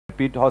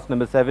repeat, horse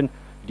number 7,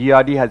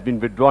 DRD, has been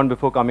withdrawn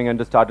before coming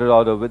under starter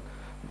order with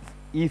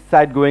east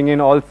side going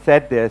in, all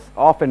set. There's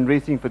off and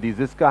racing for the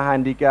Xisca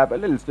Handicap. A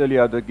little slowly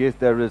out of the gates,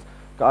 there is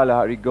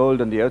Kalahari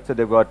Gold. On the outside,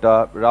 they've got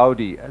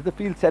Rowdy. As the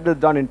field settles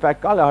down, in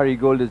fact, Kalahari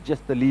Gold is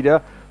just the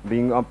leader,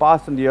 being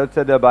passed on the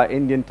outside there by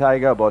Indian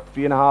Tiger, about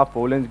 3.5,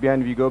 4 lengths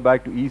behind. We go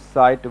back to east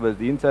side. Towards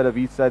the inside of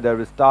east side, there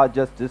is Star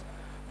Justice.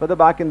 Further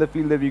back in the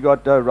field, there we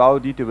got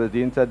Rowdy. Towards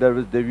the inside, there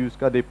is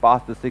Devuska. They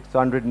pass the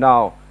 600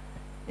 now.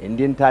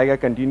 Indian Tiger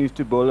continues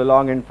to bowl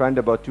along in front,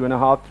 about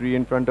 2.5, 3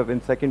 in front of.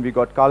 In second, we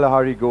got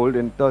Kalahari Gold.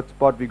 In third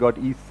spot, we got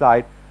east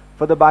side.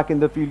 Further back in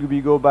the field, we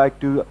go back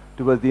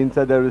towards the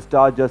inside, there is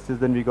Star Justice.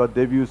 Then we got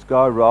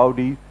Devuska,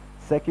 Rowdy.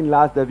 Second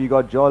last, there we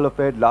got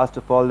Jolofed. Last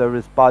of all, there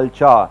is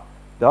Palcha.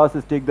 The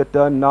horses take the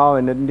turn now,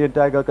 and Indian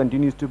Tiger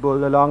continues to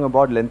bowl along,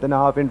 about 1.5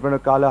 lengths in front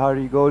of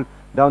Kalahari Gold.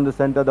 Down the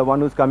center, the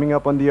one who's coming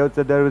up on the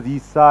outside, there is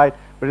east side,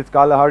 but it's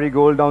Kalahari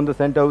Gold down the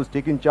center who's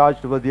taking charge.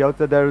 Towards the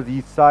outside, there is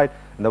east side,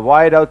 and the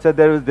wide outside,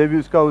 there is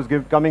Devuska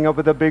who's coming up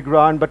with a big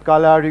run, but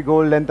Kalahari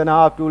Gold 1.5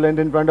 lengths, 2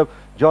 lengths in front of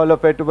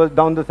Jolofed. Towards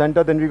down the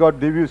center, then we got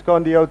Devuska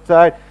on the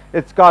outside.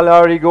 It's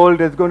Kalahari Gold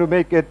is going to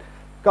make it.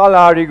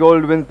 Kalahari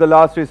Gold wins the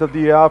last race of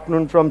the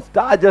afternoon from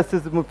Star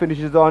Justice, who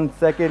finishes on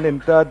second.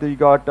 And third, we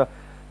got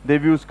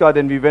Devuska.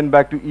 Then we went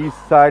back to east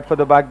side. For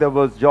the back, there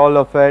was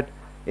Jolofed,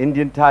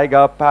 Indian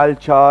Tiger,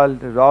 Palchal,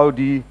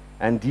 Rowdy,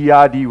 and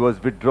DRD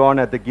was withdrawn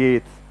at the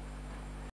gates.